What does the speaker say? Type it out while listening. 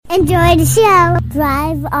Enjoy the show.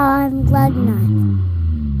 Drive on Lugnutz.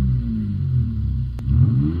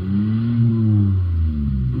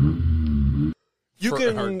 You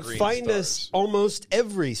can find us almost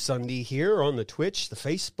every Sunday here on the Twitch, the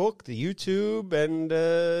Facebook, the YouTube, and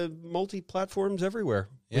multi-platforms everywhere.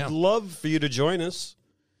 Yeah. We'd love for you to join us.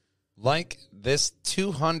 Like this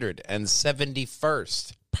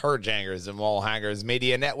 271st Purjangers and Wallhangers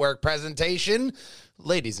Media Network presentation.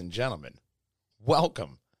 Ladies and gentlemen,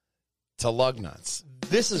 welcome to Lugnutz.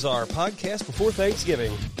 This is our podcast before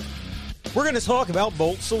Thanksgiving. We're going to talk about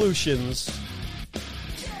Bolt Solutions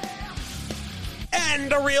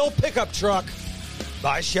and a real pickup truck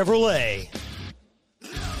by Chevrolet.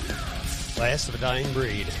 Last of a dying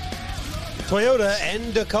breed. Toyota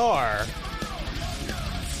and Dakar.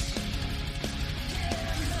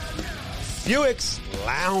 Buick's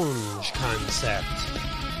lounge concept.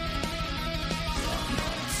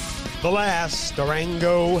 The last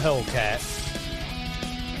Durango Hellcat.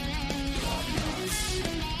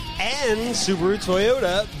 And Subaru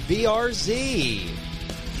Toyota BRZ.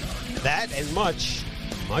 That and much,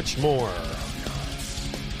 much more.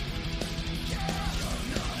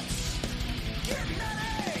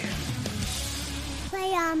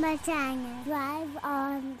 Play on my channel. Drive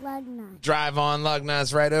on Lugnutz. Drive on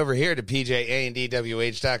Lugnutz right over here to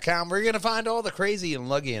PJANDWH.com. We're going to find all the crazy and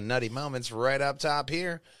luggy and nutty moments right up top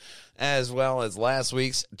here, as well as last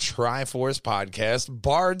week's Triforce podcast,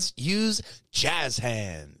 Bards Use Jazz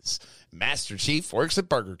Hands. Master Chief works at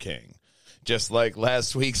Burger King. Just like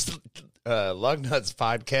last week's Lugnutz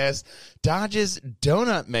podcast, Dodge's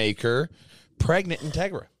donut maker, Pregnant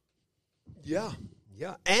Integra. Yeah.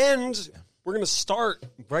 And we're going to start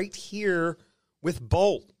right here with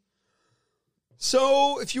Bolt.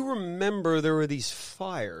 So, if you remember, there were these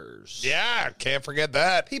fires. Yeah, can't forget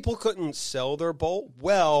that. People couldn't sell their Bolt.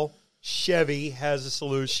 Well, Chevy has a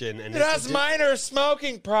solution. And It has minor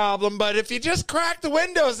smoking problem, but if you just crack the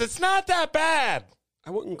windows, it's not that bad. I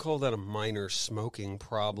wouldn't call that a minor smoking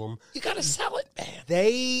problem. You got to sell it, man.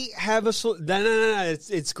 They have a solution. No.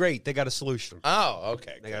 It's great. They got a solution. Oh,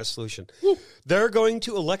 okay. They got a solution. They're going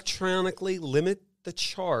to electronically limit the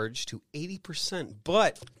charge to 80%,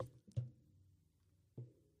 but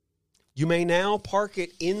you may now park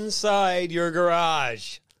it inside your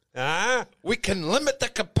garage. We can limit the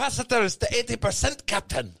capacitors to 80%,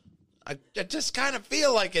 Captain. I just kind of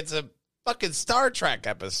feel like it's a fucking Star Trek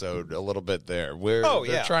episode a little bit there, where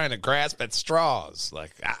they're trying to grasp at straws.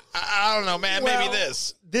 Like, I don't know, man, maybe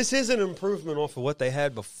this. This is an improvement off of what they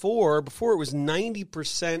had before. Before it was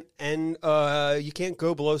 90%, and you can't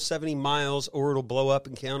go below 70 miles or it'll blow up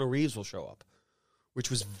and Keanu Reeves will show up,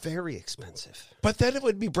 which was very expensive. But then it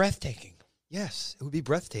would be breathtaking. Yes, it would be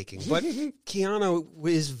breathtaking. But Keanu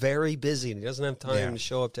is very busy, and he doesn't have time to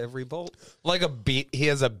show up to every Bolt. Like he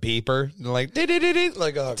has a beeper, like,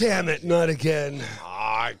 like, oh, damn it, not again.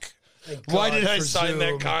 Fuck. Why did I sign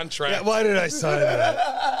that contract? Yeah, why did I sign that?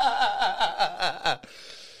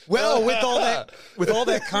 Well, with all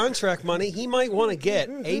that contract money, he might want to get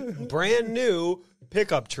a brand new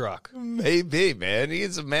pickup truck. Maybe, man.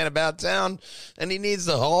 He's a man about town, and he needs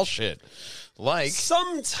to haul shit. Like,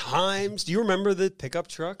 sometimes, do you remember the pickup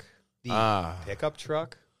truck? The pickup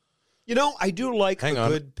truck? You know, I do like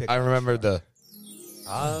good pickup truck. I remember the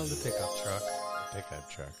pickup truck.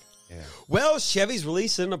 Pickup truck, yeah. Well, Chevy's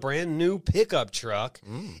releasing a brand new pickup truck.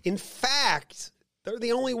 In fact, they're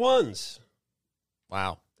the only ones.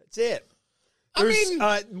 Wow. That's it.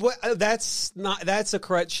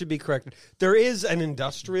 Should be corrected. There is an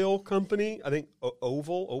industrial company, I think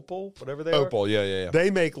Opal, whatever they are. Opal, yeah.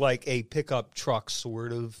 They make like a pickup truck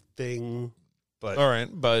sort of thing. But all right,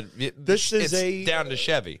 but this is down to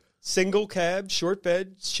Chevy. Single cab, short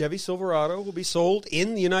bed Chevy Silverado will be sold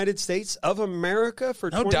in the United States of America for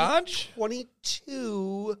Dodge?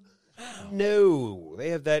 22. No,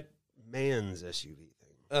 they have that man's SUV.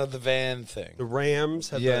 The van thing. The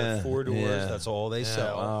Rams have the 4 doors. Yeah. That's all they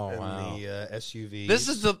sell. Oh, and wow. the SUV. This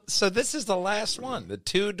is the last one. The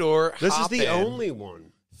 2-door. This is the only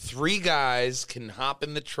one. 3 guys can hop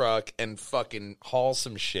in the truck and fucking haul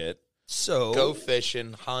some shit. So go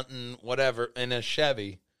fishing, hunting, whatever, in a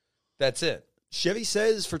Chevy. That's it. Chevy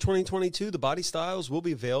says for 2022, the body styles will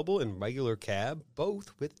be available in regular cab,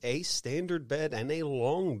 both with a standard bed and a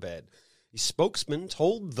long bed. A spokesman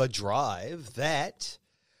told The Drive that,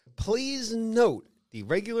 please note, the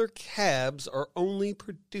regular cabs are only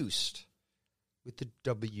produced with the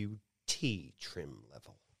WT trim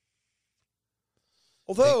level.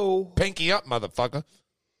 Although... Pinky up, motherfucker.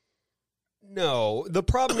 No, the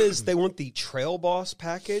problem is they want the Trail Boss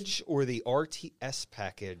package or the RTS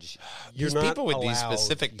package. There's people with these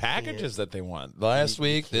specific packages that they want. Last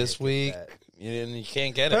week, this week, and you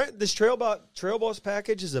can't get it. This Trail Boss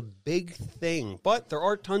package is a big thing, but there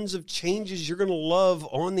are tons of changes you're going to love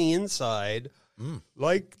on the inside,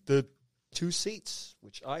 like the 2 seats,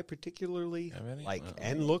 which I particularly like.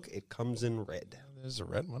 And look, it comes in red. There's a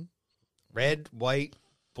red one. Red, white,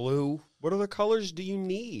 blue. What other colors do you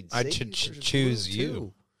need? I should choose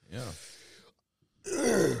you. Yeah.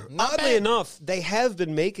 Oddly enough, they have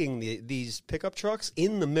been making these pickup trucks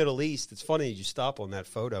in the Middle East. It's funny you stop on that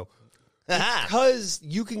photo. Because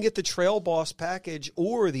you can get the Trail Boss package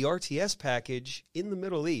or the RTS package in the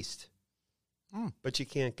Middle East. But you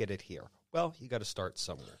can't get it here. Well, you got to start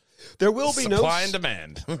somewhere. There will be supply and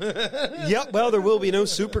demand. Yep, well, there will be no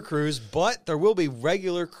Super Cruise, but there will be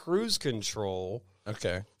regular cruise control.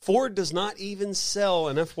 Okay. Ford does not even sell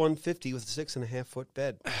an F-150 with a 6.5-foot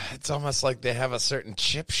bed. It's almost like they have a certain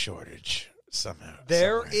chip shortage somehow.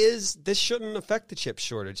 This shouldn't affect the chip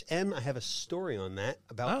shortage. And I have a story on that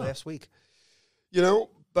about last week.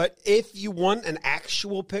 But if you want an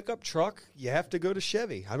actual pickup truck, you have to go to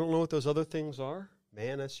Chevy. I don't know what those other things are.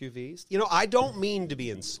 Man, SUVs. I don't mean to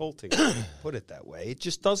be insulting, put it that way. It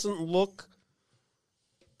just doesn't look...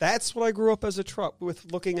 That's what I grew up as a truck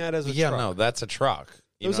looking at as a truck. Yeah, no, that's a truck.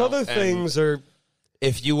 Those other things are...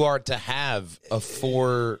 If you are to have a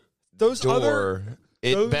 4-door,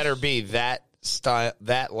 it better be that style,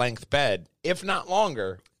 that length bed, if not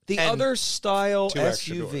longer. The other style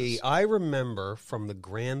SUV doors. I remember from the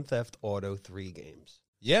Grand Theft Auto 3 games.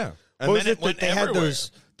 Yeah. And then it went they everywhere. Had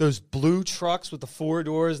those blue trucks with the 4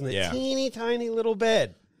 doors and the teeny tiny little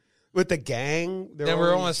bed with the gang. They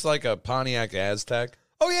were almost like a Pontiac Aztek.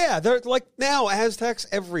 Oh, yeah. They're like now Aztecs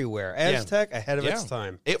everywhere. Aztek ahead of its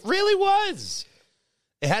time. It really was.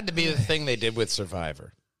 It had to be the thing they did with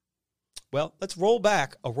Survivor. Well, let's roll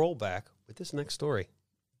back with this next story.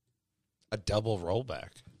 A double rollback.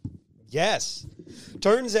 Yes.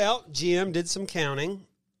 Turns out GM did some counting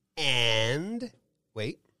and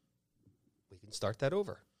wait, we can start that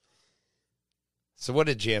over. So what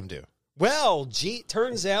did GM do? Well,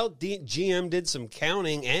 turns out GM did some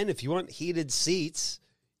counting, and if you want heated seats,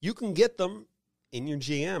 you can get them in your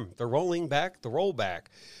GM. They're rolling back the rollback.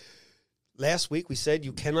 Last week we said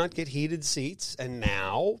you cannot get heated seats, and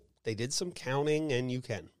now they did some counting, and you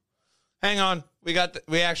can. Hang on. We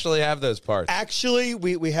actually have those parts. Actually,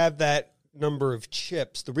 we have that number of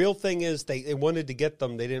chips. The real thing is they wanted to get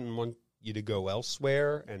them. They didn't want you to go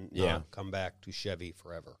elsewhere and come back to Chevy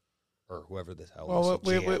forever. Or whoever the hell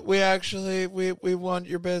we want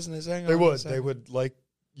your business. Hang on. They would like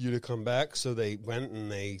you to come back, so they went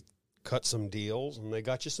and they cut some deals and they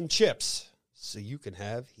got you some chips so you can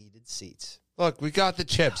have heated seats. Look, we got the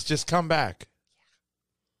chips. Just come back.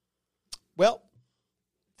 Well,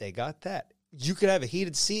 they got that. You could have a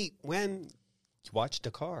heated seat when you watch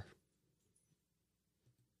Dakar.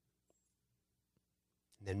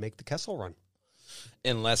 And then make the Kessel Run.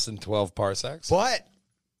 In less than 12 parsecs. But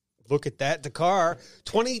look at that Dakar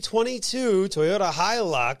 2022 Toyota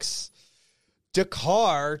Hilux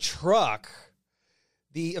Dakar truck.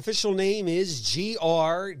 The official name is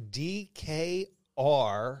GRDKR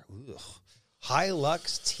Hilux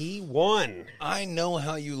T1. I know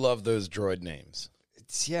how you love those droid names.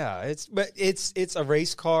 It's a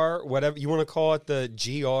race car, whatever you want to call it. The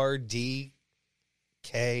GRDKR.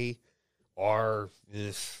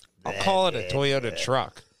 I'll call it a Toyota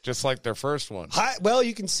truck. Just like their first one. Well,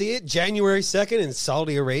 you can see it January 2nd in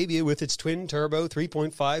Saudi Arabia with its twin-turbo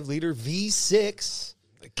 3.5-liter V6.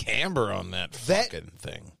 The camber on that fucking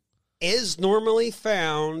thing is normally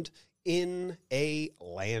found in a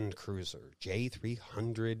Land Cruiser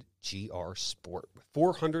J300 GR Sport with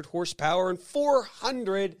 400 horsepower and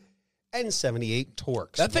 478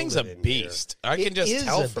 torque. That thing's a beast. I can just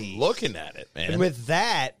tell from looking at it, man. And with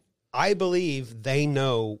that, I believe they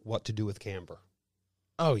know what to do with camber.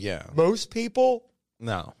 Oh, yeah. Most people,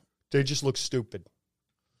 no. They just look stupid.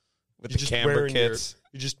 With the camber kits.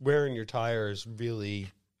 You're just wearing your tires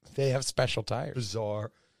really... They have special tires.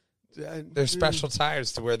 Bizarre. There's special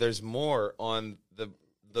tires to where there's more on the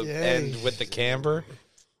end with the camber.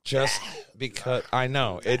 Just because... I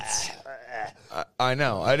know. I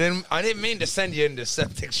know. I didn't mean to send you into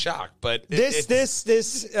septic shock, but this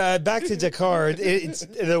back to Dakar.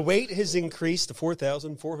 The weight has increased to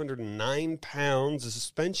 4,409 pounds. The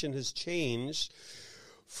suspension has changed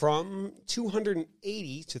from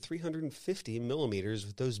 280 to 350 millimeters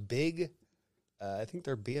with those big. I think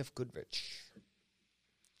they're BF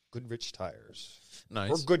Goodrich tires. Nice.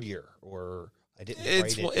 Or Goodyear. Or I didn't.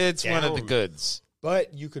 It's one of the goods.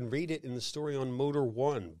 But you can read it in the story on Motor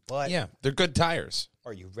One. But Yeah, they're good tires.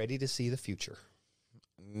 are you ready to see the future?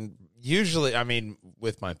 Usually, I mean,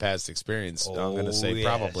 with my past experience, I'm going to say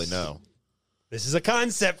probably no. This is a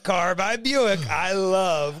concept car by Buick. I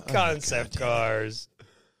love concept cars.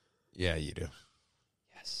 Yeah, you do.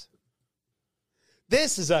 Yes.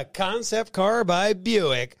 This is a concept car by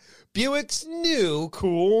Buick. Buick's new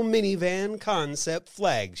cool minivan concept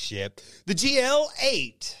flagship, the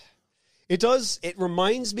GL8. It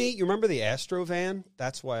reminds me, you remember the Astro van?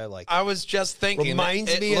 That's why I like it. I was just thinking.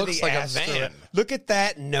 Reminds me of the like Astro. a van. Look at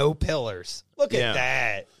that, no pillars. Look at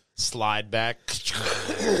that. Slide back.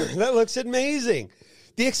 That looks amazing.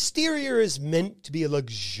 The exterior is meant to be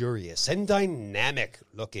luxurious and dynamic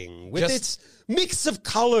looking with its mix of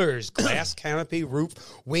colors, glass canopy roof,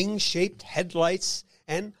 wing-shaped headlights,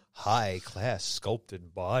 and high-class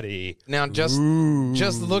sculpted body. Now, just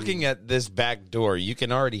looking at this back door, you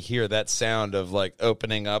can already hear that sound of like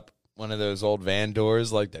opening up one of those old van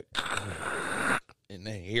doors, like that. And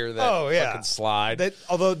they hear that fucking slide.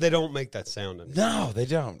 Although they don't make that sound anymore. No, they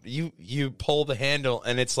don't. You pull the handle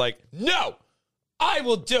and it's like, no, I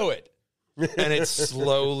will do it. And it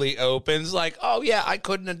slowly opens like, oh, yeah, I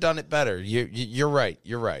couldn't have done it better. You're right.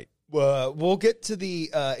 You're right. We'll get to the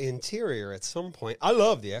interior at some point. I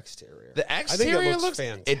love the exterior. The exterior I think it looks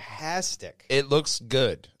fantastic. It looks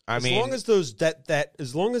good. As long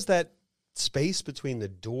as that space between the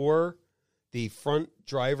door, the front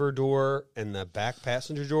driver door, and the back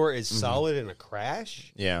passenger door is solid in a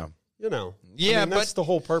crash. Yeah. That's the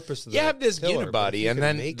whole purpose of the you have this pillar, unibody, and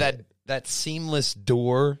then that seamless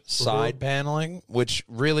door side paneling, which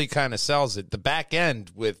really kind of sells it. The back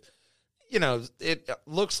end with, it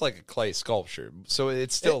looks like a clay sculpture, so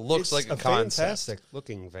it still looks like a concept. Fantastic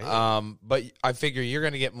looking van. But I figure you're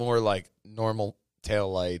going to get more like normal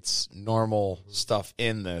taillights, normal stuff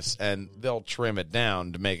in this, and they'll trim it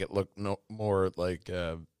down to make it look more like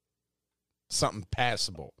something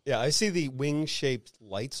passable. Yeah, I see the wing-shaped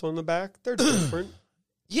lights on the back. They're different.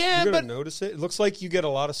 Yeah, You're going to notice it. It looks like you get a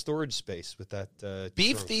lot of storage space with that.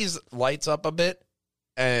 Beef trunk. these lights up a bit,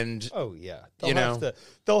 and oh yeah,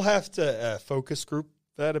 they'll have to focus group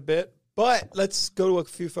that a bit. But let's go to a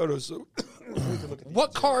few photos. So we can look at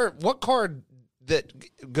what car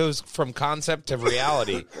that goes from concept to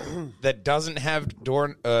reality that doesn't have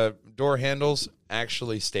door handles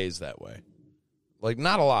actually stays that way? Like,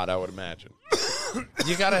 not a lot, I would imagine.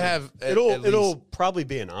 You got to have. It'll probably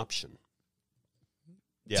be an option.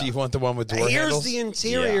 Yeah. Do you want the one with door handles? Here's the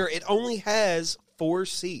interior. Yeah. It only has 4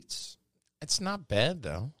 seats. It's not bad,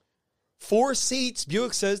 though. 4 seats.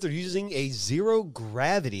 Buick says they're using a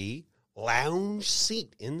zero-gravity lounge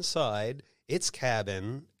seat inside its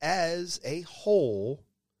cabin. As a whole,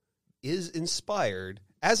 it is inspired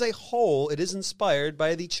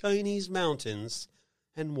by the Chinese mountains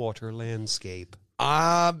and water landscape.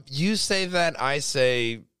 You say that, I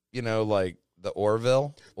say, like the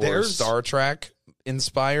Orville or Star Trek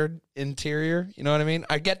inspired interior. You know what I mean?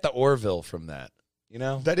 I get the Orville from that.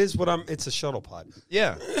 That is what it's a shuttle pod.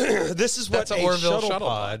 Yeah. This is what a Orville shuttle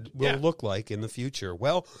pod will look like in the future.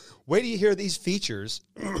 Well, wait till you hear these features.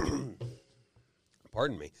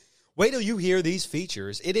 Pardon me. Wait till you hear these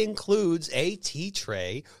features. It includes a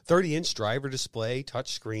T-tray, 30-inch driver display,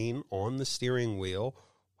 touchscreen on the steering wheel.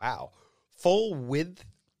 Wow. Full width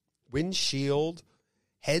windshield,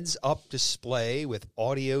 heads-up display with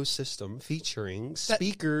audio system featuring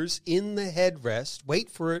speakers in the headrest. Wait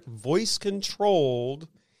for it, voice-controlled.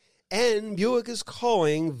 And Buick is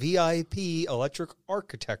calling VIP electric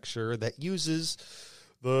architecture that uses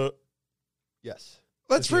the... Yes.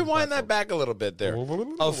 Let's rewind that back a little bit there.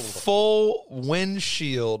 A full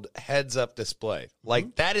windshield heads-up display.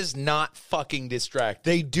 Like, that is not fucking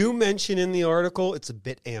distracting. They do mention in the article it's a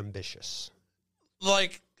bit ambitious.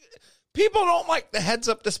 Like, people don't like the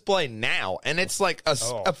heads-up display now, and it's like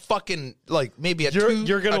a fucking, like, maybe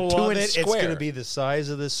You're going to love it. Square. It's going to be the size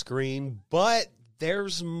of the screen, but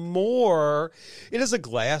there's more. It has a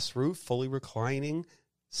glass roof, fully reclining,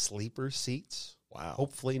 sleeper seats. Wow.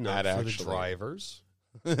 Hopefully not for the drivers.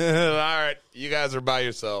 All right, you guys are by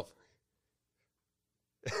yourself.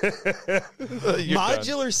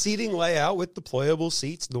 Modular seating layout with deployable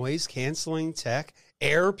seats, noise canceling tech,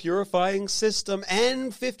 air purifying system,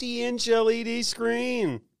 and 50-inch LED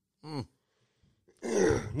screen.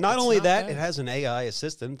 Not only that, it has an AI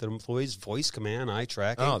assistant that employs voice command, eye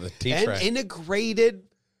tracking, the T-track, and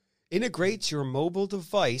integrates your mobile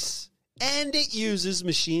device, and it uses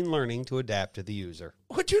machine learning to adapt to the user.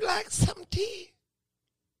 Would you like some tea?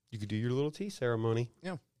 You could do your little tea ceremony.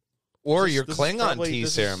 Yeah. Or your Klingon tea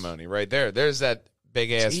ceremony right there. There's that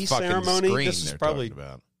big-ass fucking ceremony. screen This is they're probably talking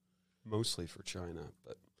about. mostly for China,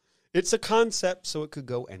 but it's a concept, so it could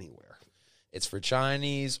go anywhere. It's for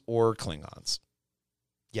Chinese or Klingons.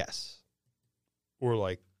 Yes. Or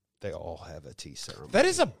like they all have a tea ceremony. That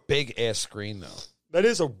is a big-ass screen, though. That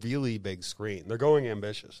is a really big screen. They're going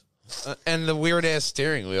ambitious. And the weird-ass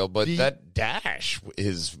steering wheel, but that dash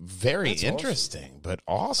is very That's interesting, but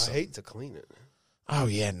awesome. I hate to clean it. Oh,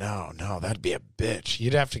 yeah, no, that'd be a bitch.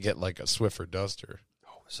 You'd have to get like a Swiffer duster.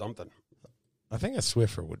 Oh, something. I think a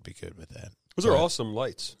Swiffer would be good with that. Those are awesome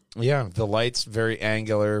lights. Yeah, the lights, very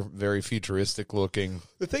angular, very futuristic looking.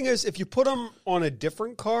 The thing is, if you put them on a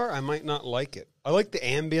different car, I might not like it. I like the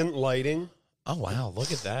ambient lighting. Oh, wow,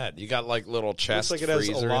 look at that. You got like little chest Looks like it has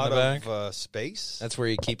freezer a lot in the back. of space. That's where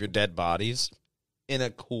you keep your dead bodies in a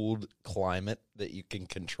cooled climate that you can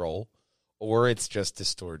control. Or it's just a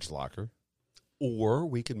storage locker. Or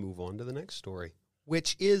we can move on to the next story,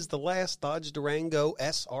 which is the last Dodge Durango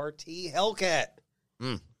SRT Hellcat.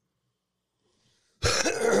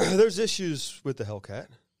 There's issues with the Hellcat,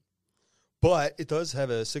 but it does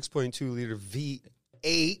have a 6.2-liter V8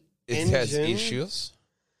 It engine has issues.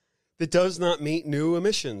 that does not meet new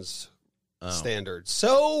emissions standards.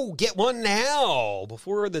 So get one now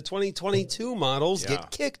before the 2022 models get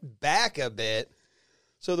kicked back a bit.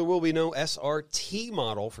 So there will be no SRT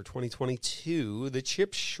model for 2022. The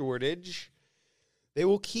chip shortage, they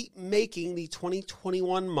will keep making the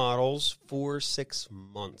 2021 models for 6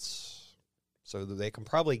 months. So that they can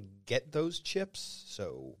probably get those chips,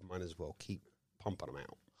 so might as well keep pumping them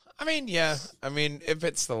out. I mean, yeah. I mean, if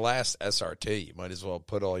it's the last SRT, you might as well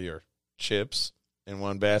put all your chips in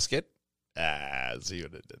one basket. See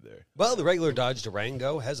what it did there. Well, the regular Dodge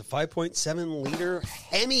Durango has a 5.7-liter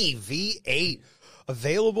Hemi V8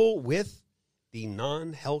 available with the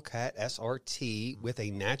non-Hellcat SRT with a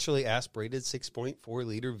naturally aspirated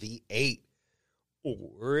 6.4-liter V8.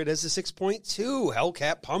 Or it has a 6.2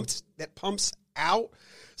 Hellcat that pumps out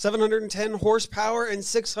 710 horsepower and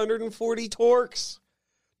 640 torques.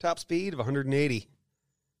 Top speed of 180.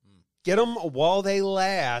 Get them while they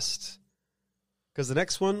last, because the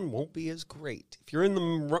next one won't be as great. If you're in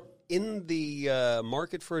the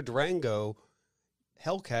market for a Durango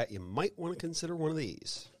Hellcat, you might want to consider one of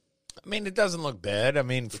these. I mean, it doesn't look bad. I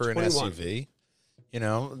mean, for an 21. SUV, you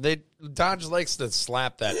know, Dodge likes to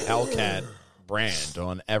slap that Hellcat brand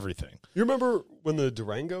on everything. You remember when the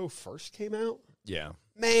Durango first came out? Yeah.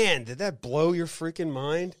 Man, did that blow your freaking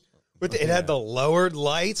mind? It had the lowered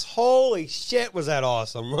lights. Holy shit, was that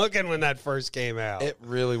awesome looking when that first came out. It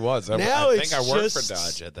really was. I think I worked for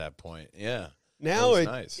Dodge at that point. Yeah. Now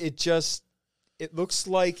nice. it looks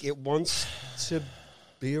like it wants to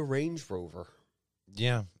be a Range Rover.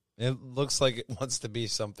 Yeah. It looks like it wants to be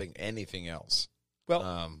anything else.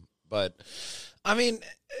 Well, but I mean,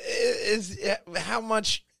 how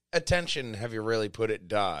much attention have you really put at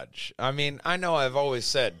Dodge? I mean, I know I've always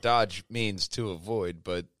said Dodge means to avoid,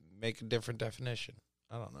 but make a different definition.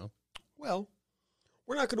 I don't know. Well,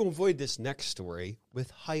 we're not going to avoid this next story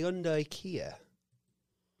with Hyundai Kia.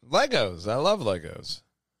 Legos. I love Legos.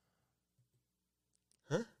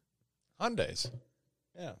 Huh? Hyundais.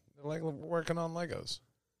 Yeah. They're like working on Legos.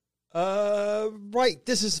 Right.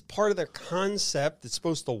 This is part of their concept. It's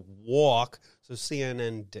supposed to walk, so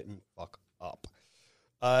CNN didn't fuck up.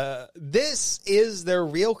 This is their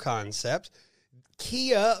real concept.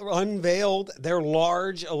 Kia unveiled their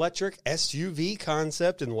large electric SUV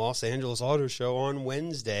concept in Los Angeles Auto Show on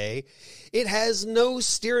Wednesday. It has no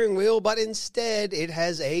steering wheel, but instead it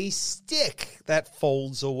has a stick that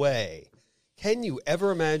folds away. Can you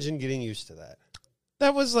ever imagine getting used to that?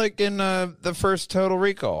 That was like in the first Total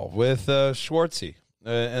Recall with Schwartzy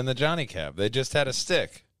and the Johnny Cab. They just had a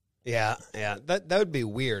stick. Yeah. That would be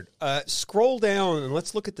weird. Scroll down and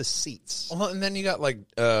let's look at the seats. Well, and then you got like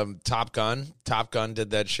Top Gun. Top Gun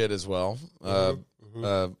did that shit as well. Well,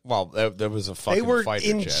 there was a fucking They were fighter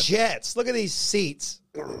in jet. jets. Look at these seats.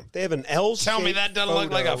 They have an L-shaped Tell me that doesn't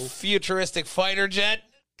look like a photo. futuristic fighter jet?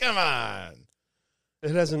 Come on.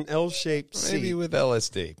 It has an L-shaped seat. Maybe with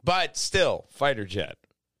LSD. But still, fighter jet.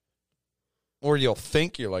 Or you'll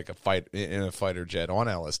think you're like in a fighter jet on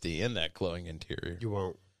LSD in that glowing interior. You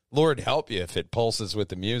won't. Lord help you if it pulses with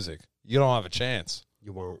the music. You don't have a chance.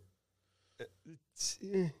 You won't.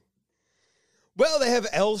 Well, they have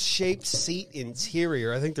L-shaped seat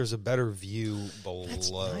interior. I think there's a better view below.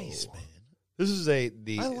 That's nice, man. This is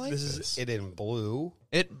this is it in blue.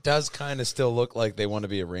 It does kind of still look like they want to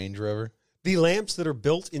be a Range Rover. The lamps that are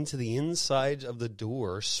built into the inside of the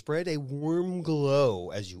door spread a warm glow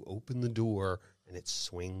as you open the door and it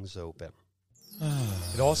swings open.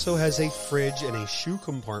 It also has a fridge and a shoe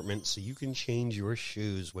compartment so you can change your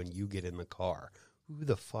shoes when you get in the car. Who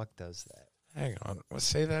the fuck does that? Hang on. Let's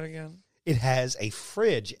say that again. It has a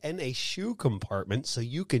fridge and a shoe compartment so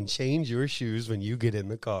you can change your shoes when you get in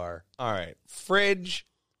the car. All right. Fridge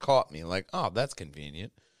caught me. Like, oh, that's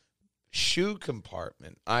convenient. Shoe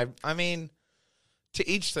compartment. I mean, to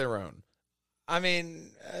each their own. I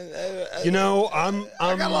mean, I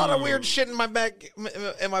got a lot of weird shit in my back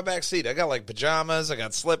seat. I got like pajamas, I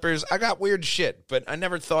got slippers, I got weird shit, but I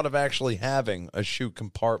never thought of actually having a shoe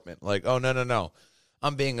compartment. Like, oh no,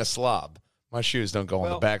 I'm being a slob. My shoes don't go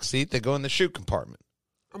in the back seat; they go in the shoe compartment.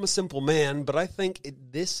 I'm a simple man, but I think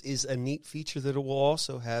this is a neat feature that it will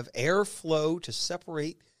also have airflow to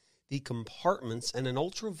separate the compartments and an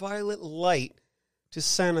ultraviolet light to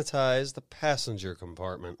sanitize the passenger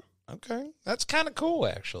compartment. Okay, that's kind of cool,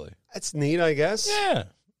 actually. That's neat, I guess. Yeah,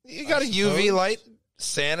 you got a UV light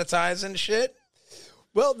sanitizing shit.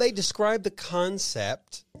 Well, they described the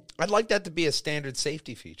concept. I'd like that to be a standard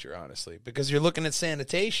safety feature, honestly, because you're looking at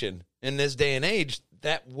sanitation in this day and age.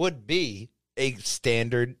 That would be a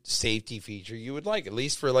standard safety feature you would like, at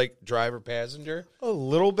least for like driver passenger. A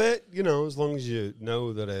little bit, as long as you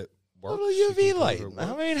know that it works. A little UV light.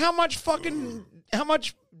 I mean, how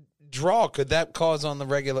much draw could that cause on the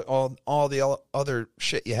regular all the other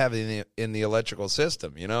shit you have in the electrical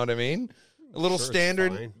system? You know what I mean? A little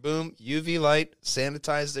standard, boom, UV light,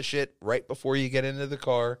 sanitize the shit right before you get into the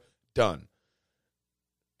car, done.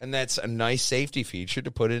 And that's a nice safety feature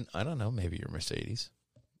to put in, I don't know, maybe your Mercedes.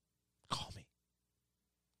 Call me.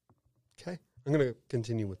 Okay. I'm going to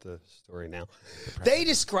continue with the story now. They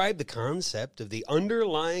describe the concept of the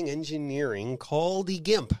underlying engineering called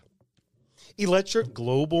EGIMP, Electric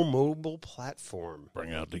Global Mobile Platform.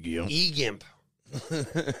 Bring out the GIMP. EGIMP.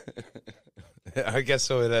 I guess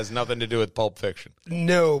so. It has nothing to do with Pulp Fiction.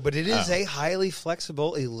 No, but it is a highly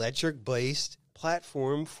flexible electric-based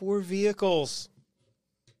platform for vehicles.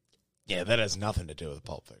 Yeah, that has nothing to do with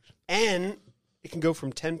Pulp Fiction. And it can go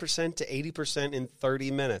from 10% to 80% in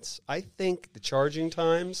 30 minutes. I think the charging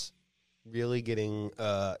times really getting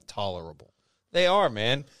tolerable. They are,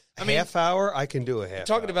 man. I mean, half hour, I can do a half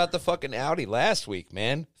talking hour. about the fucking Audi last week,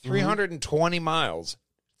 man. 320 miles,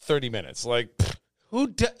 30 minutes. Like,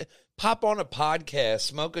 pop on a podcast,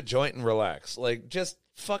 smoke a joint, and relax. Like, just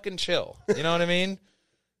fucking chill. You know what I mean?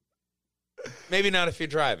 Maybe not if you're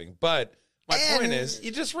driving, but my point is,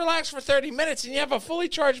 you just relax for 30 minutes and you have a fully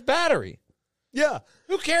charged battery. Yeah.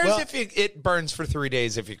 Who cares if it burns for 3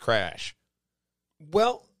 days if you crash?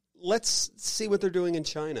 Well, let's see what they're doing in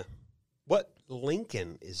China. What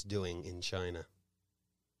Lincoln is doing in China.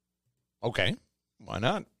 Okay. Why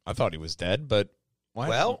not? I thought he was dead, but why?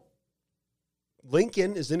 Well,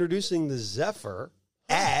 Lincoln is introducing the Zephyr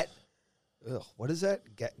at, what is that?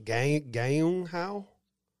 Guangzhou?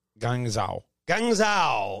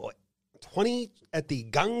 Guangzhou. At the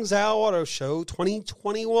Guangzhou Auto Show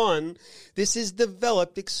 2021. This is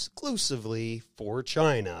developed exclusively for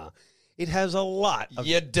China. It has a lot of...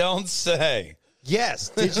 You don't say. Yes,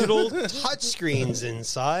 digital touchscreens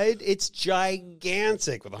inside. It's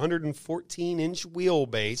gigantic with a 114-inch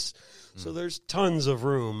wheelbase, so there's tons of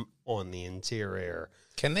room on the interior.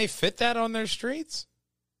 Can they fit that on their streets?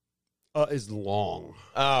 Is long.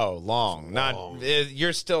 Oh, long. Not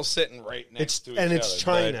you're still sitting right next to each other. And it's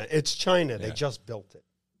China. Right? It's China. They just built it.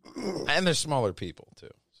 And they're smaller people, too.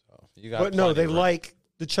 So you got. But no,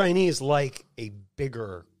 the Chinese like a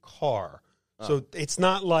bigger car. So it's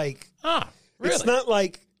not like... Really? It's not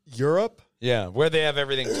like Europe. Yeah, where they have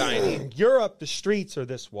everything tiny. Europe, the streets are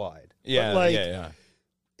this wide. Yeah, but yeah.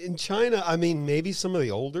 In China, I mean, maybe some of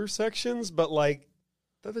the older sections, but like,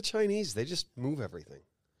 they're the Chinese. They just move everything.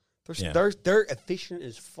 They're efficient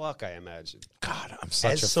as fuck, I imagine. God, I'm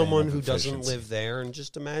such a fan someone of who efficiency. doesn't live there and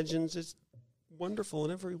just imagines it's wonderful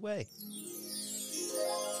in every way.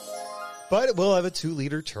 But it will have a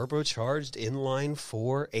 2-liter turbocharged inline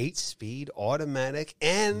 4, 8-speed automatic,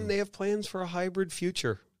 and they have plans for a hybrid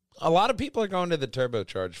future. A lot of people are going to the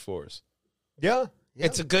turbocharged 4s. Yeah.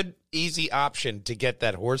 It's a good, easy option to get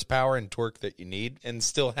that horsepower and torque that you need and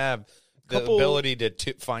still have the ability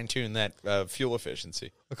to fine-tune that fuel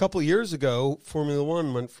efficiency. A couple years ago, Formula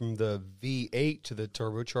One went from the V8 to the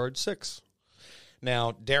turbocharged 6.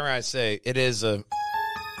 Now, dare I say, it is a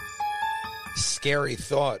scary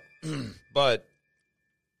thought, but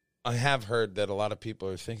I have heard that a lot of people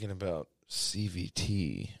are thinking about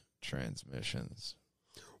CVT transmissions.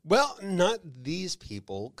 Well, not these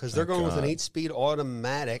people, because they're going with an 8-speed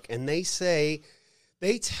automatic, and they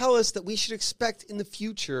tell us that we should expect in the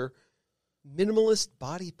future minimalist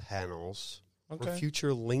body panels for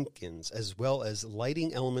future Lincolns, as well as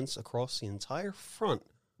lighting elements across the entire front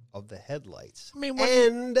of the headlights. I mean,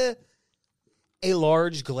 a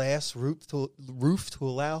large glass roof to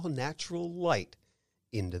allow natural light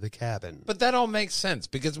into the cabin. But that all makes sense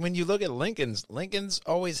because when you look at Lincoln's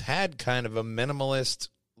always had kind of a minimalist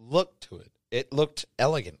look to it. It looked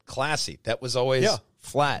elegant, classy. That was always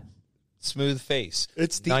flat, smooth face.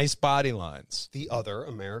 It's nice body lines. The other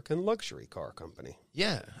American luxury car company.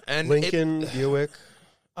 Yeah. And Lincoln, Buick.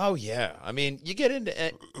 Oh, yeah. I mean, you get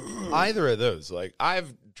into either of those. Like,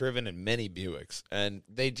 I've driven in many Buicks, and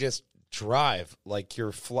they just drive like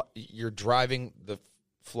you're driving the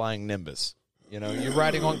flying Nimbus. You know, you're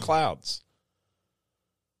riding on clouds.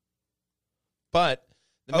 But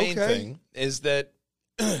the main thing is that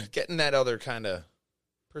getting that other kind of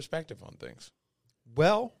perspective on things.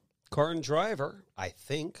 Well, Car and Driver, I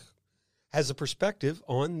think, has a perspective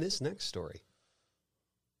on this next story.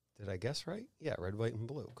 Did I guess right? Yeah, red, white, and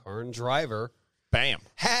blue. Car and Driver. Bam.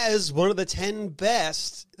 Has one of the 10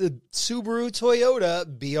 best, the Subaru Toyota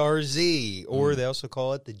BRZ, or they also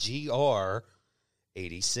call it the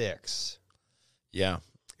GR86. Yeah.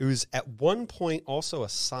 It was at one point also a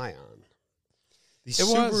Scion. The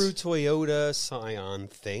Subaru Toyota Scion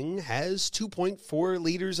thing has 2.4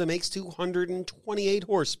 liters and makes 228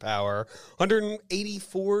 horsepower,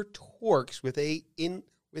 184 torques with a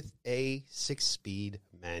 6-speed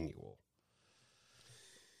manual.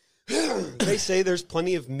 They say there's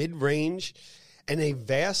plenty of mid-range and a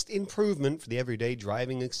vast improvement for the everyday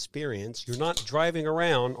driving experience. You're not driving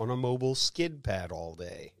around on a mobile skid pad all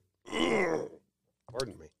day.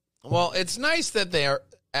 Pardon me. Well, it's nice that they are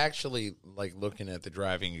actually like looking at the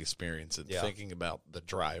driving experience and thinking about the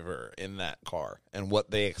driver in that car and what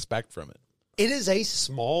they expect from it. It is a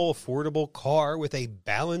small, affordable car with a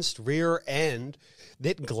balanced rear end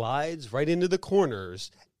that glides right into the corners.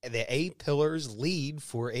 The A-pillars lead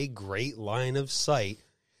for a great line of sight,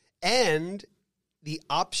 and the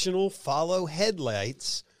optional follow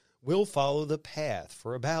headlights will follow the path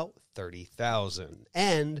for about 30,000,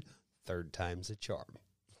 and third time's a charm.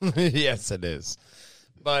 Yes, it is.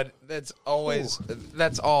 But that's all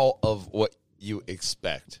of what you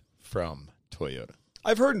expect from Toyota.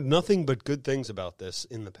 I've heard nothing but good things about this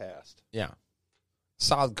in the past. Yeah.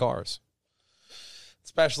 Solid cars.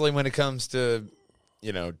 Especially when it comes to,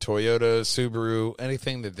 you know, Toyota, Subaru,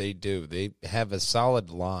 anything that they do. They have a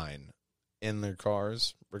solid line in their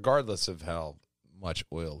cars, regardless of how much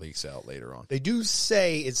oil leaks out later on. They do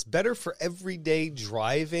say it's better for everyday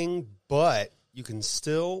driving, but it's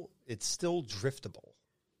still driftable.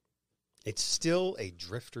 It's still a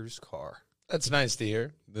drifter's car. That's nice to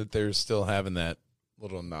hear that they're still having that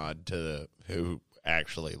little nod to who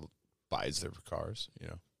actually buys their cars, you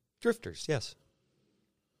know. Drifters, yes.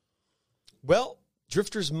 Well,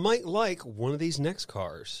 drifters might like one of these next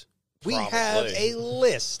cars. We have a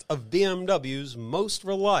list of BMW's most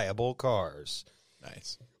reliable cars.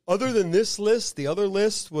 Nice. Other than this list, the other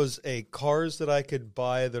list was cars that I could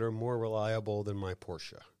buy that are more reliable than my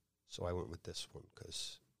Porsche. So I went with this one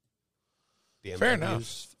because Fair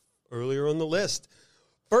enough. Earlier on the list.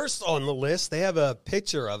 First on the list, they have a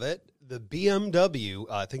picture of it. The BMW,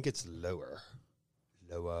 I think it's lower.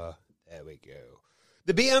 There we go.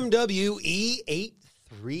 The BMW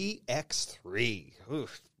E83X3.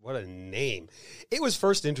 Oof, what a name. It was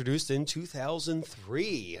first introduced in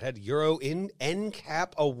 2003. It had Euro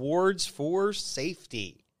NCAP awards for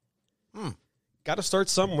safety. Got to start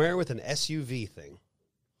somewhere with an SUV thing.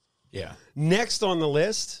 Yeah. Next on the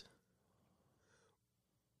list.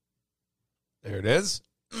 There it is.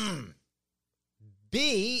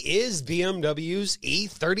 B is BMW's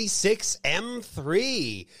E36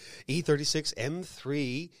 M3. E36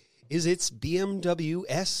 M3 is its BMW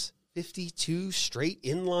S52 straight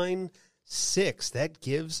inline 6. That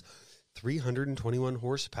gives 321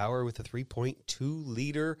 horsepower with a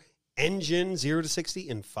 3.2-liter engine, 0 to 60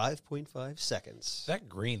 in 5.5 seconds. That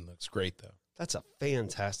green looks great, though. That's a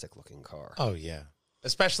fantastic-looking car. Oh, yeah.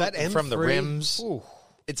 Especially that from the M3, rims. Ooh.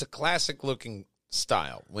 It's a classic-looking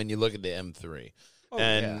style when you look at the M3. Oh,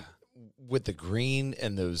 and yeah. with the green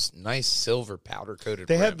and those nice silver powder-coated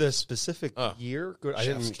They rims. have the specific year. Good. I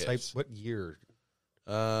didn't type kiss. what year.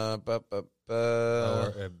 Lower, I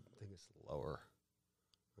think it's lower.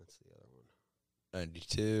 That's the other one.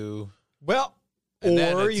 92. Well, And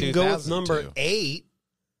then or a you can go with number 2002. 8.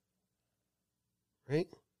 Right?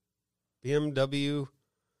 BMW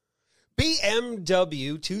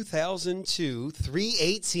 2002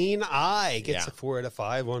 318i gets a 4 out of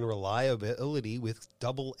 5 on reliability with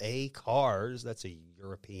AA cars. That's a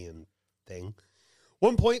European thing.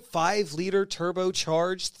 1.5-liter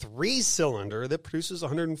turbocharged 3-cylinder that produces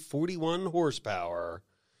 141 horsepower.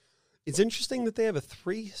 It's interesting that they have a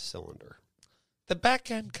 3-cylinder. The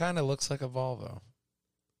back end kind of looks like a Volvo.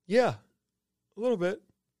 Yeah. A little bit.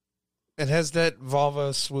 It has that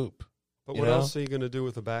Volvo swoop. But You what know? else are you going to do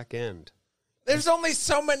with the back end? There's only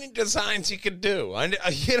so many designs you can do.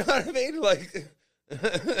 You know what I mean? Like,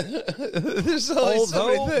 there's only so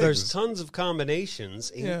many Although things. there's tons of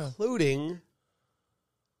combinations, Yeah. including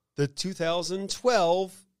the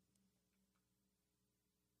 2012.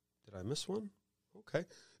 Did I miss one? Okay.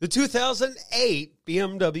 The 2008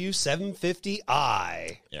 BMW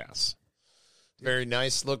 750i. Yes. Very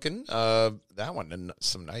nice looking. That one, and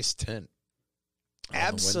some nice tint.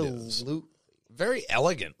 on the windows. Absolute. Very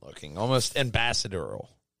elegant looking, almost ambassadorial.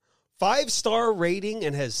 5-star rating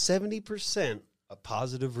and has 70% of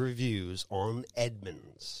positive reviews on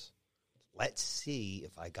Edmunds. Let's see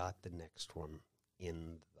if I got the next one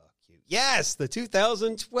in the queue. Yes, the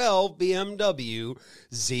 2012 BMW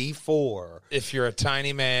Z4. If you're a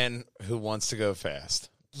tiny man who wants to go fast.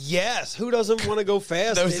 Yes, who doesn't want to go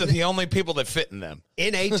fast? Those are the only people that fit in them.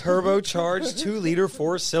 In a turbocharged 2-liter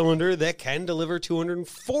 4-cylinder that can deliver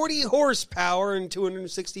 240 horsepower and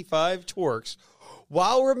 265 torques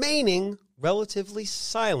while remaining relatively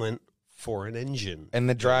silent for an engine. And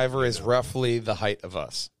the driver is roughly the height of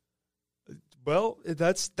us. Well,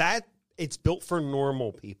 that's that. It's built for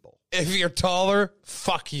normal people. If you're taller,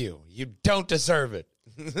 fuck you. You don't deserve it.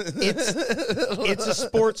 It's a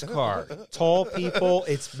sports car. Tall people.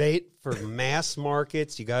 It's made for mass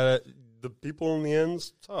markets. You gotta the people in the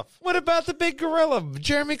end's tough. What about the big gorilla,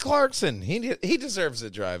 Jeremy Clarkson? He deserves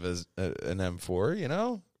to drive as an M4, you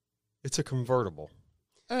know? It's a convertible.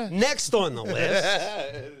 Next on the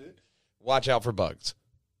list. Watch out for bugs.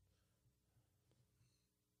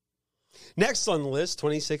 Next on the list,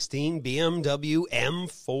 2016 BMW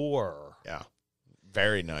M4. Yeah.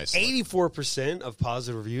 Very nice. 84% of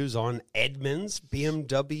positive reviews on Edmunds.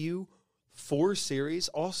 BMW 4 Series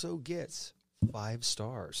also gets 5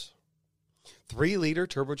 stars. 3-liter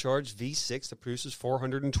turbocharged V6 that produces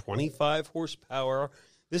 425 horsepower.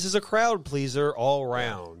 This is a crowd pleaser all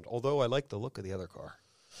round, although I like the look of the other car.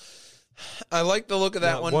 I like the look of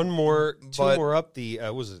that one. One more, two but- more up. The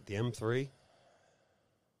was it the M3?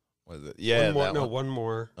 Was it? Yeah, one more, that no, one. one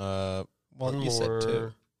more. Well, One you said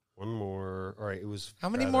two. One more. All right, it was. How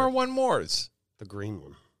many rather more one mores? The green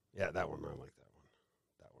one. Yeah, that one. I like that one.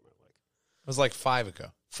 That one I like. It was like 5 ago.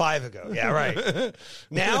 5 ago. Yeah, right.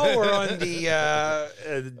 Now we're on the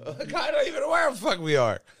I don't even know where the fuck we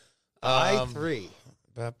are. i3.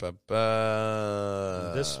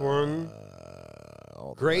 This one,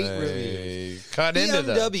 great reviews. Cut into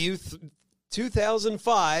them. BMW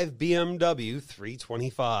 2005 BMW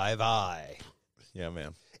 325i. Yeah,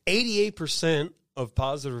 man. 88% of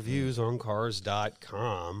positive reviews on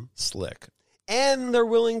cars.com. Slick. And they're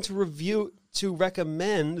willing to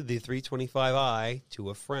recommend the 325i to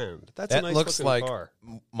a friend. That's a That nice looks looking like car.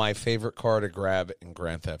 my favorite car to grab in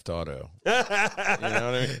Grand Theft Auto. You know what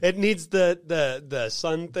I mean? It needs the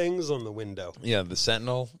sun things on the window. Yeah, the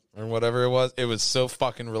Sentinel or whatever it was. It was so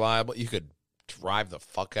fucking reliable. You could drive the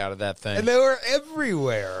fuck out of that thing. And they were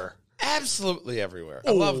everywhere. Absolutely everywhere.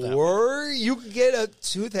 I love that. Or you could get a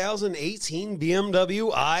 2018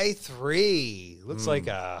 BMW i3. Looks like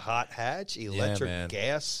a hot hatch, electric man.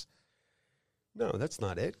 gas. No, that's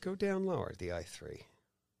not it. Go down lower, the i3.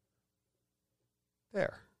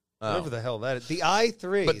 There. Oh. Whatever the hell that is. The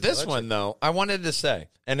i3. But this one, though, I wanted to say,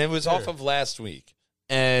 and it was off of last week,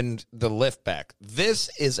 and the liftback. This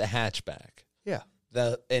is a hatchback. Yeah.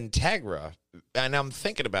 The Integra, and I'm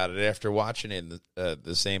thinking about it after watching it in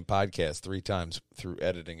the same podcast 3 times through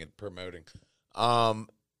editing and promoting.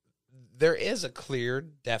 There is a clear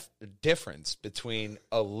difference between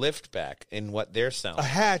a liftback and what they're selling. A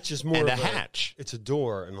hatch is more And of a hatch. It's a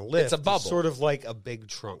door, and a lift It's a bubble. is sort of like a big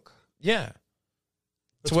trunk. Yeah.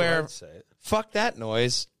 That's To where, what I'd say. fuck that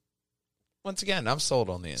noise. Once again, I'm sold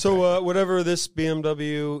on the Integra. So whatever this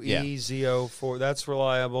BMW Yeah. EZ04, that's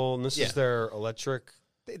reliable, and this Yeah. is their electric.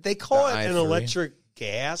 They call The it an i3. electric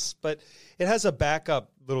gas, but it has a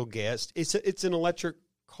backup little gas. It's an electric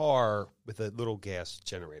car with a little gas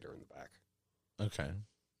generator in the back. Okay.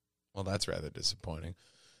 Well, that's rather disappointing.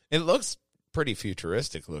 It looks pretty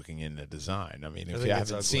futuristic looking in the design. I mean, if think you it's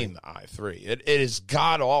haven't ugly. seen the i3, it is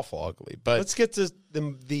god-awful ugly. But Let's get to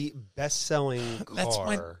the best-selling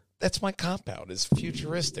car. that's my cop-out, is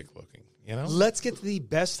futuristic looking, you know? Let's get to the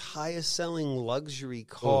best, highest-selling luxury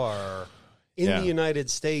car in Yeah. the United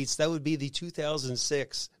States. That would be the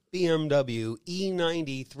 2006 BMW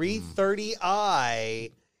E90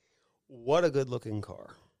 330i. What a good-looking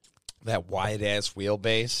car. That wide-ass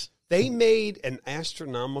wheelbase. They made an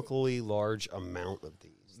astronomically large amount of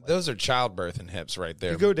these. Those are childbirth and hips right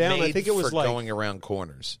there. You go down, I Made think it was for like- going around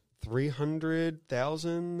corners.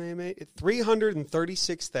 300,000 they made?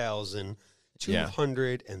 336,000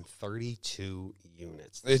 232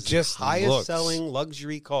 units. It just highest looks- selling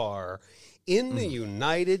luxury car in the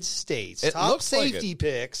United States. It Top looks like safety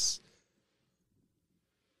picks.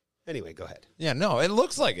 Anyway, go ahead. Yeah, no, it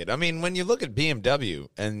looks like it. I mean, when you look at BMW,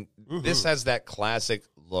 and this has that classic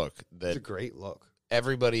look It's that a great look.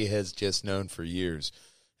 everybody has just known for years.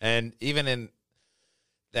 And even in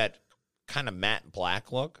that kind of matte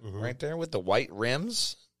black look right there with the white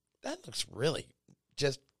rims, that looks really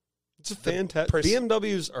just... It's a fantastic.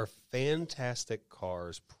 BMWs are fantastic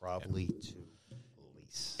cars, probably to lease.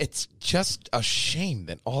 It's just a shame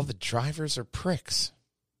that all the drivers are pricks.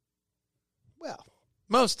 Well,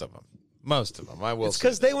 Most of them. I will it's say.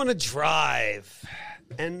 because they want to drive,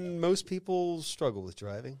 and most people struggle with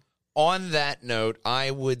driving. On that note, I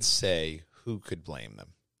would say, who could blame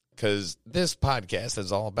them? Because this podcast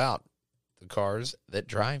is all about the cars that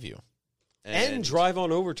drive you. And drive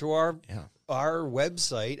on over to our Yeah.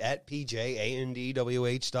 website at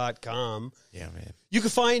pjanddwh.com. Yeah, man. You can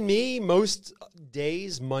find me most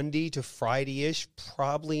days, Monday to Friday-ish.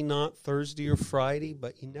 Probably not Thursday or Friday,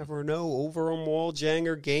 but you never know. Over on Wall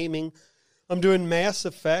Janger Gaming, I'm doing Mass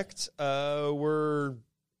Effect. We're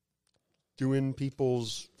doing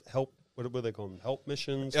people's help. What do they call them? Help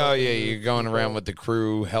missions. Oh, yeah, you're going around with the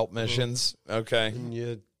crew help missions. Okay.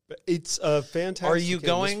 And it's a fantastic. Are you game. This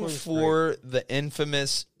going one's for the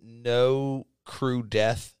infamous no crew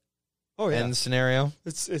death great. Oh yeah, end scenario?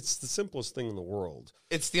 it's the simplest thing in the world.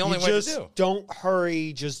 It's the only You way just to do. don't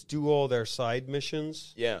hurry. Just do all their side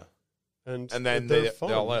missions, Yeah. and then they're they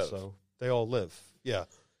fun, all live. So they all live. Yeah,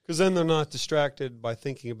 because then they're not distracted by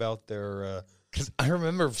thinking about their Because I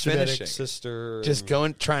remember genetic finishing. sister. Just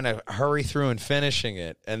trying to hurry through and finishing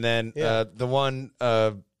it. And then Yeah. the one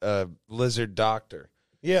lizard doctor,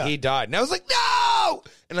 Yeah, he died. And I was like, no!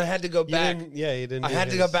 And I had to go back. you didn't. I do had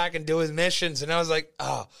to his. go back and do his missions. And I was like,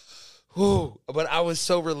 oh, whew. But I was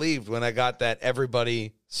so relieved when I got that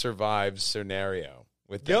everybody survives scenario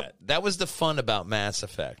with that. Yep. That was the fun about Mass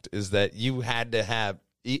Effect, is that you had to have,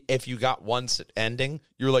 if you got one ending,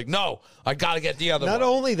 you were like, no, I got to get the other Not one.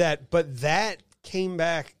 only that, but that came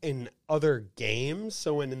back in other games.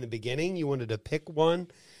 So when in the beginning you wanted to pick one,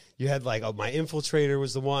 you had like, oh, my infiltrator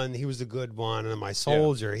was the one, he was the good one, and then my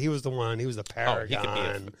soldier, he was the one, he was the he paragon, could be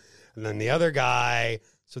and then the other guy.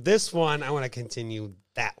 So this one, I want to continue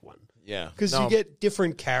that one. Yeah. Because No, you get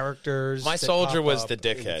different characters. my that soldier pop was up the in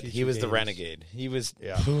dickhead. future He was the games. renegade. He was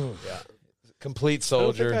Yeah. Yeah. complete I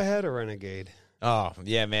don't think I soldier. had a renegade. Oh,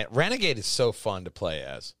 yeah, man. Renegade is so fun to play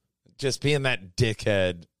as. Just being that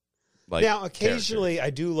dickhead. Like, Now, occasionally,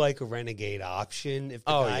 I do like a renegade option. If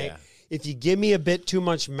the Oh, guy, yeah. if you give me a bit too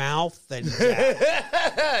much mouth, then you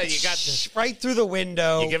got this. right through the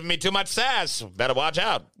window. You're giving me too much sass. Better watch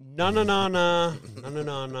out. No.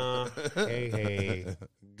 Hey.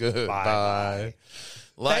 Goodbye.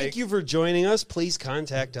 Thank you for joining us. Please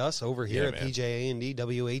contact us over here Yeah, at man.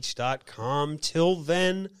 pjandwh.com. Till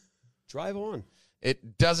then, drive on.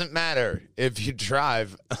 It doesn't matter if you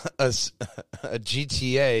drive a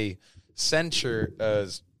GTA Sentinel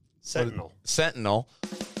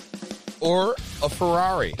or a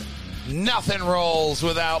Ferrari. Nothing rolls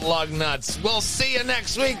without Lugnutz. We'll see you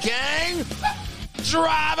next week, gang.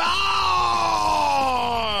 Drive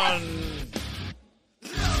on!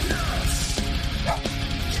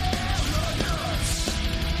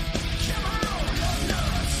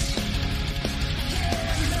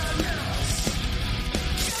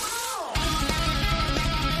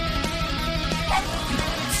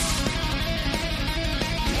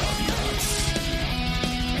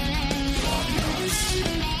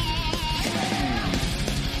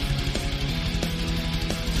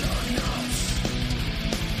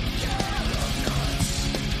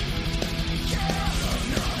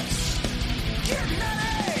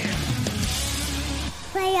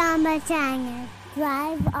 Play on my channel.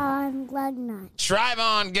 Drive on Lugnutz. Drive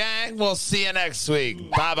on, gang. We'll see you next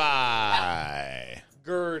week. Bye-bye.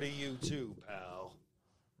 Gertie, you too, pal.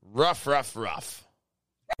 Rough.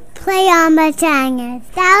 Play on my channel.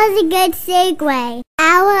 That was a good segue.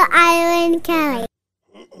 Our Island Kelly.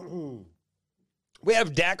 We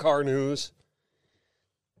have Dakar news.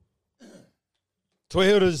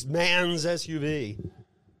 Toyota's man's SUV.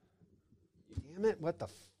 Damn it, what the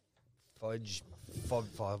fudge.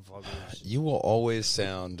 You will always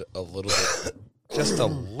sound a little bit, just a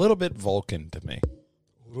little bit Vulcan to me.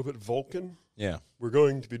 A little bit Vulcan. Yeah. We're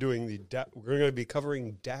going to be doing we're going to be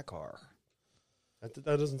covering Dakar. That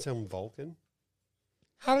doesn't sound Vulcan.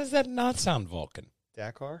 How does that not sound Vulcan?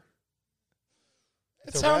 Dakar? It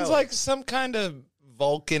It's a sounds rally. like some kind of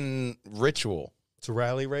Vulcan ritual. It's a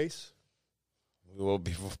rally race. We will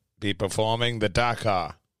be performing the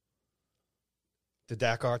Dakar. The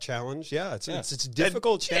Dakar challenge. Yeah, it's a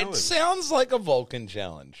difficult challenge. It sounds like a Vulcan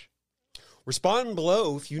challenge. Respond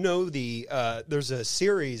below if you know there's a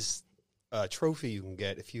series trophy you can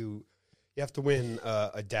get if you have to win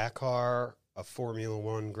a Dakar, a Formula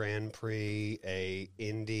One Grand Prix, a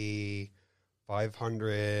Indy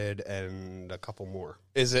 500, and a couple more.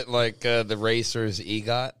 Is it like the Racer's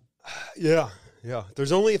EGOT? Yeah.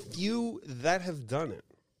 There's only a few that have done it.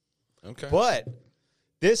 Okay. But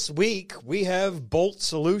this week we have Bolt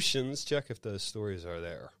Solutions. Check if those stories are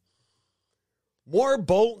there. More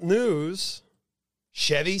Bolt news.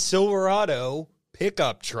 Chevy Silverado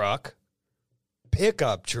pickup truck.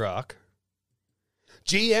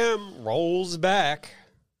 GM rolls back.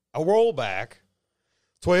 A rollback.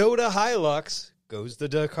 Toyota Hilux goes to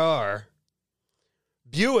Dakar.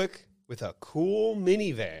 Buick with a cool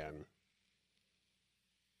minivan.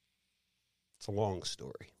 It's a long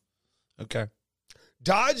story. Okay.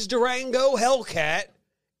 Dodge Durango Hellcat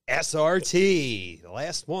SRT, the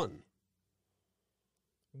last one,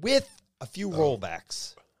 with a few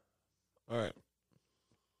rollbacks. All right.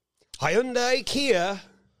 Hyundai Kia.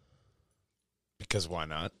 Because why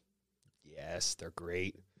not? Yes, they're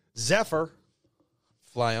great. Zephyr.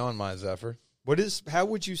 Fly on, my Zephyr. How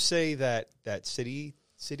would you say that city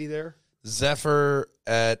there? Zephyr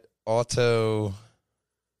at Auto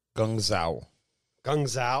Guangzhou.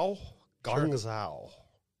 Guangzhou? Sure. Guangzhou.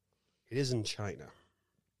 It is in China.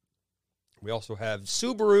 We also have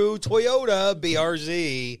Subaru, Toyota,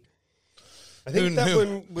 BRZ. I think that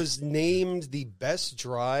one was named the best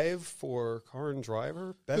drive for car and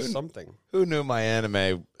driver. Best something. Who knew my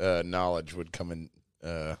anime knowledge would come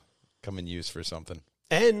in use for something?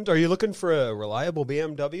 And are you looking for a reliable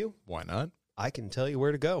BMW? Why not? I can tell you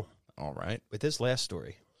where to go All right. with this last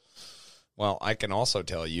story. Well, I can also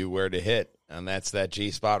tell you where to hit, and that's that G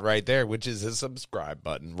spot right there, which is the subscribe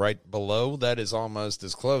button. Right below, that is almost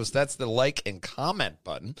as close. That's the like and comment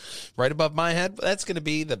button. Right above my head, that's going to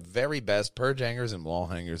be the very best purge hangers and wall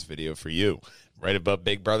hangers video for you. Right above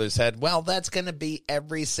Big Brother's head, well, that's going to be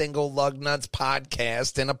every single Lugnutz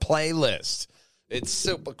podcast in a playlist. It's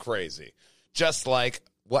super crazy. Just like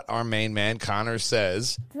what our main man, Connor,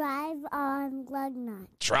 says. Drive on, Lugnutz.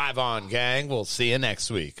 Drive on, gang. We'll see you next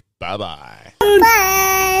week. Bye-bye.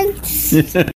 Bye.